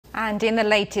And in the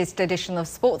latest edition of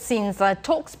Sports Scene's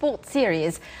Talk Sport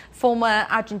series, former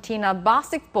Argentina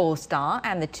basketball star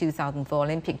and the 2004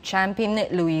 Olympic champion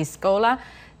Luis Scola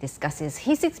discusses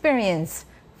his experience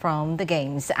from the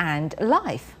Games and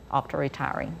life after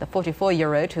retiring. The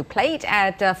 44-year-old who played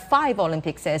at 5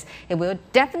 Olympics says he will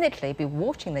definitely be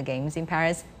watching the Games in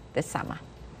Paris this summer.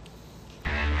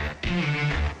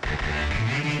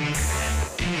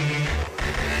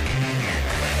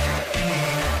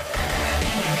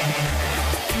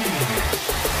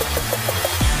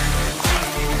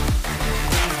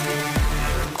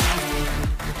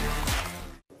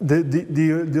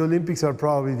 The Olympics are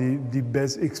probably the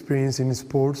best experience in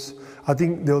sports. I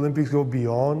think the Olympics go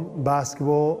beyond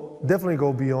basketball, definitely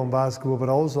go beyond basketball, but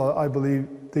also I believe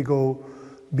they go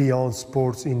beyond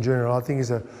sports in general. I think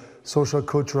it's a social,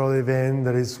 cultural event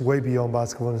that is way beyond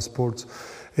basketball and sports.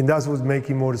 And that's what makes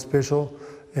it more special.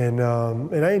 And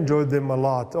I enjoyed them a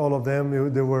lot, all of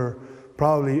them. They were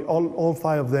probably, all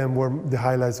 5 of them were the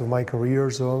highlights of my career.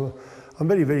 So I'm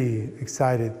very, very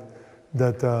excited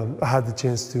that I had the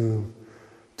chance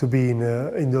to be in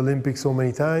the Olympics so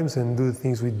many times and do the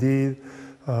things we did.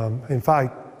 In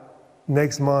fact,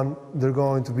 next month there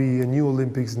going to be a new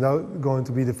Olympics, now going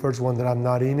to be the first one that I'm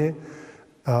not in it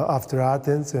after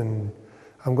Athens, and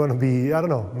I'm going to be, I don't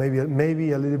know,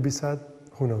 maybe a little bit sad,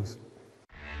 who knows.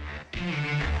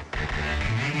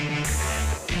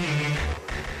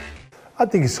 I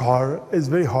think it's hard. It's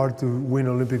very hard to win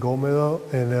Olympic gold medal,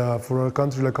 and for a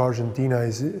country like Argentina,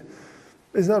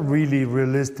 it's not really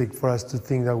realistic for us to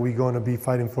think that we're going to be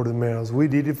fighting for the medals. We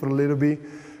did it for a little bit,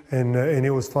 and it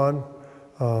was fun,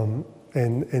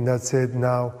 and that's it.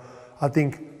 Now, I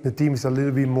think the team is a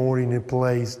little bit more in a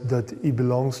place that it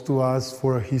belongs to us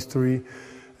for a history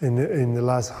in the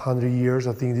last 100 years.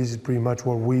 I think this is pretty much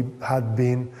where we had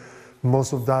been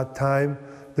most of that time.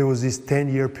 There was this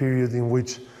 10-year period in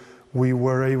which we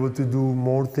were able to do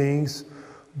more things.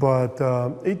 But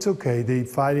it's okay. They're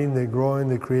fighting, they're growing,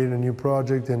 they're creating a new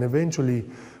project, and eventually,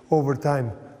 over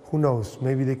time, who knows?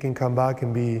 Maybe they can come back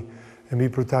and be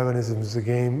protagonists of the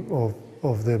game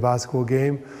of the basketball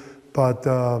game. But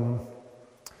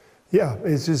yeah,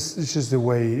 it's just the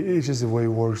way it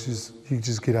works. You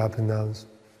just get up and down.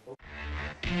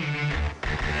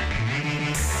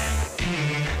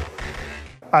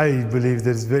 I believe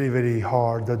that it's very, very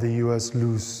hard that the U.S.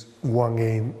 lose one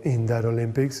game in that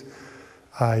Olympics.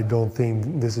 I don't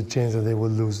think there's a chance that they will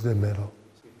lose the medal.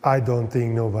 I don't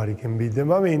think nobody can beat them.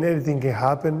 I mean, anything can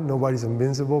happen. Nobody's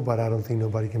invincible, but I don't think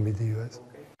nobody can beat the U.S.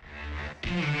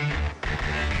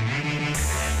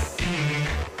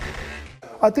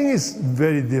 I think it's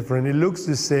very different. It looks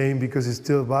the same because it's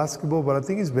still basketball, but I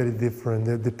think it's very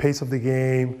different. The pace of the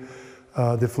game,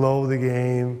 the flow of the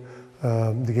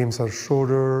games are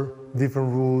shorter,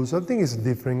 different rules. I think it's a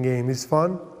different game. It's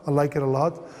fun. I like it a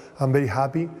lot. I'm very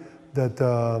happy that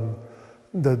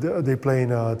they play in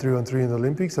 3-on-3 in the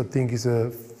Olympics. I think it's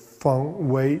a fun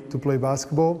way to play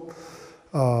basketball.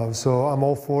 So I'm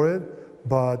all for it,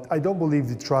 but I don't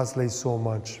believe it translates so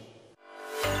much.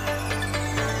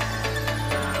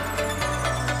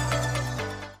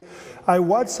 I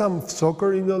watch some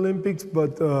soccer in the Olympics,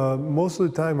 but most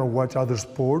of the time I watch other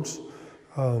sports.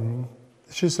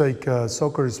 It's just like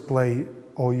soccer is played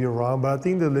all year round, but I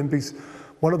think the Olympics,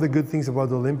 one of the good things about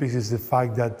the Olympics is the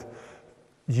fact that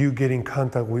you get in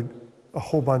contact with a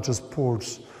whole bunch of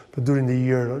sports, but during the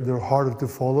year they're harder to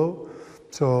follow.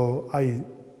 So I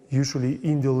usually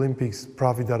in the Olympics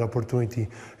profit that opportunity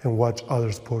and watch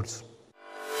other sports.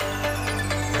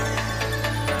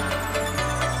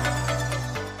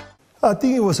 I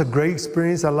think it was a great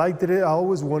experience. I liked it. I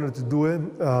always wanted to do it.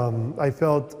 I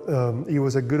felt it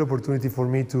was a good opportunity for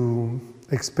me to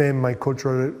expand my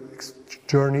cultural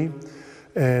journey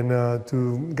and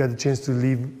to get a chance to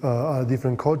live a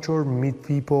different culture, meet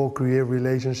people, create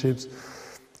relationships,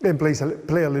 and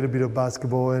play a little bit of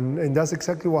basketball. And that's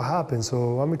exactly what happened,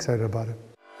 so I'm excited about it.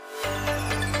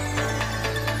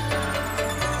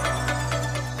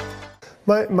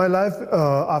 My life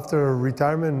after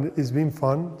retirement has been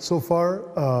fun so far.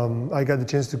 I got the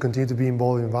chance to continue to be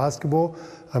involved in basketball.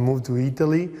 I moved to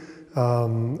Italy.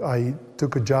 I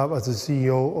took a job as the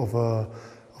CEO of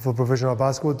a professional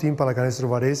basketball team, Pallacanestro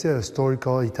Varese, a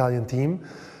historical Italian team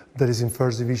that is in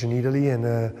First Division Italy, and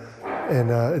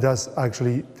that's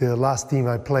actually the last team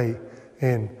I play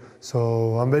in.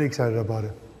 So I'm very excited about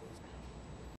it.